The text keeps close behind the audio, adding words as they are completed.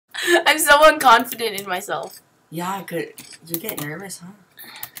I'm so unconfident in myself. Yeah, good. You get nervous, huh?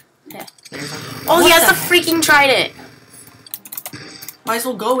 Yeah. Oh, he has the freaking trident. Might as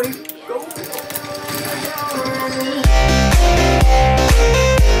well go in. Go.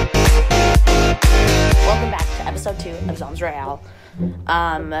 Welcome back to episode 2 of Zombs Royale.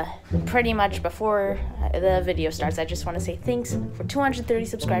 Pretty much before the video starts, I just want to say thanks for 230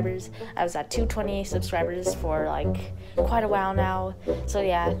 subscribers. I was at 220 subscribers for like quite a while now, so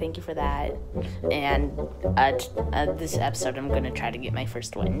yeah, thank you for that. And this episode I'm gonna try to get my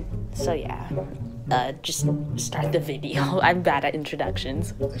first win, so yeah. Just start the video. I'm bad at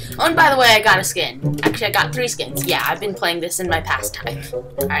introductions. Oh, and by the way, I got a skin. Actually, I got 3 skins. Yeah, I've been playing this in my pastime.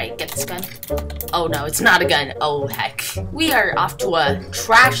 Alright, get this gun. Oh no, it's not a gun. Oh heck. We are off to a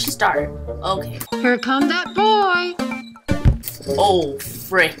trash start. Okay. Here come that boy! Oh,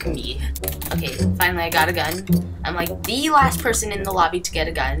 frick me. Okay, finally I got a gun. I'm like the last person in the lobby to get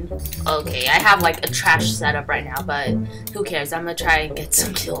a gun. Okay, I have like a trash setup right now, but who cares? I'm gonna try and get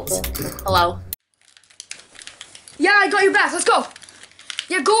some kills. Hello? Yeah, I got your back. Let's go.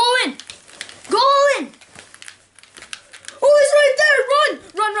 Yeah, go all in. Go all in. Oh, he's right there. Run.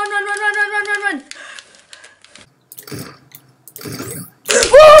 Run, run, run, run, run, run, run, run, run.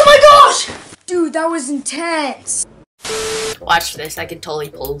 Oh my gosh. Dude, that was intense. Watch this. I can totally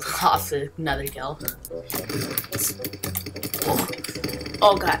pull off another kill.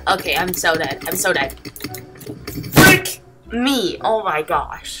 Oh god. Okay, I'm so dead. I'm so dead. Frick me. Oh my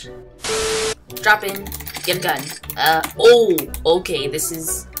gosh. Drop in. Get a gun. Oh, okay, this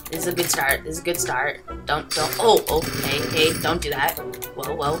is a good start. This is a good start. Don't, oh, hey, don't do that.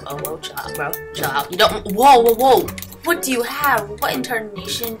 Whoa, chill out, bro. Chill out. You don't, whoa. What do you have? What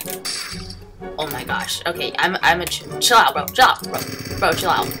incarnation? Oh my gosh. Okay, I'm a, chill out, bro. Chill out, bro, chill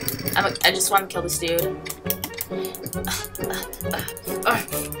out. I just want to kill this dude.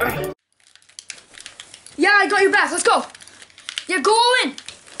 Yeah, I got your back. Let's go. Yeah, go all in.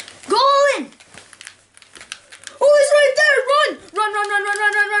 Go all in. Oh, he's right there! Run! Run, run, run, run,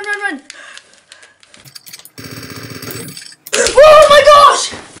 run, run, run, run, run! Oh my gosh!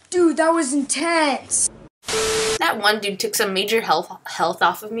 Dude, that was intense. That one dude took some major health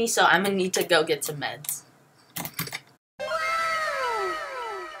off of me, so I'm gonna need to go get some meds.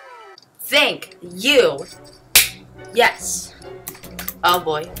 Thank you! Yes. Oh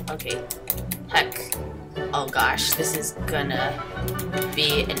boy, okay. Heck. Oh gosh, this is gonna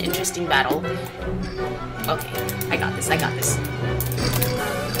be an interesting battle. Okay, I got this.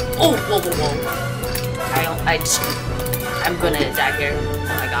 Oh, whoa. I'm gonna die here. Oh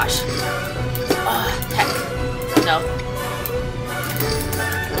my gosh. Oh, heck. No.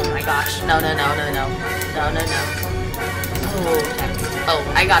 Oh my gosh. No. Oh, heck. Oh,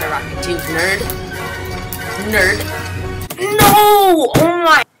 I got a rocket too, nerd. No! Oh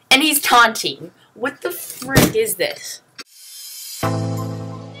my. And he's taunting. What the frick is this?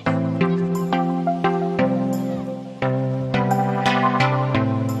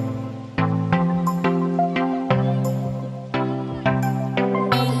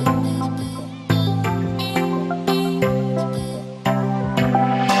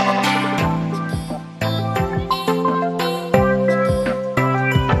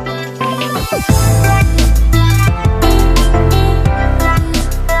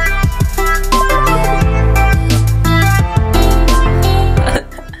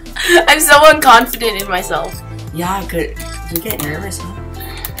 I'm so unconfident in myself. Yeah, good. You get nervous, huh?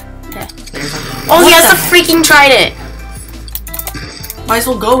 Yeah. Oh, he has the freaking trident. Might as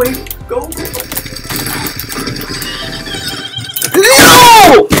well go in. Go.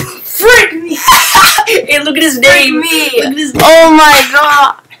 No! Frick me! Hey, look at his name. Frick me. Look at his name. Oh my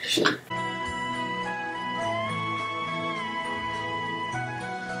gosh.